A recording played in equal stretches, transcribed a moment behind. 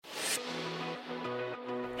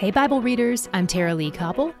Hey Bible readers, I'm Tara Lee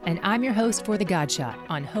Cobble, and I'm your host for The God Shot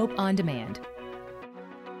on Hope on Demand.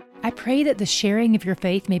 I pray that the sharing of your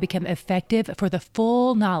faith may become effective for the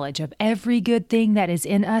full knowledge of every good thing that is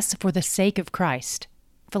in us for the sake of Christ.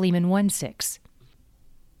 Philemon 1:6.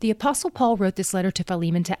 The Apostle Paul wrote this letter to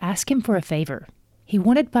Philemon to ask him for a favor. He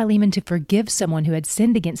wanted Philemon to forgive someone who had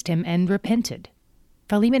sinned against him and repented.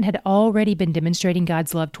 Philemon had already been demonstrating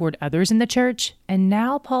God's love toward others in the church, and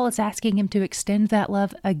now Paul is asking him to extend that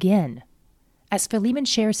love again. As Philemon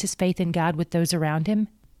shares his faith in God with those around him,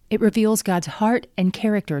 it reveals God's heart and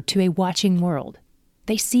character to a watching world.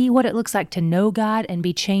 They see what it looks like to know God and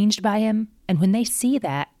be changed by Him, and when they see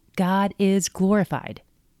that, God is glorified.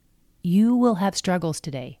 You will have struggles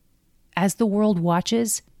today. As the world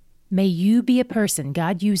watches, may you be a person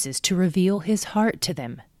God uses to reveal His heart to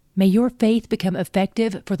them. May your faith become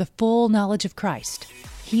effective for the full knowledge of Christ.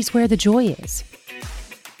 He's where the joy is.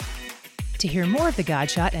 To hear more of The God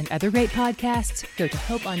Shot and other great podcasts, go to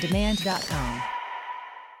hopeondemand.com.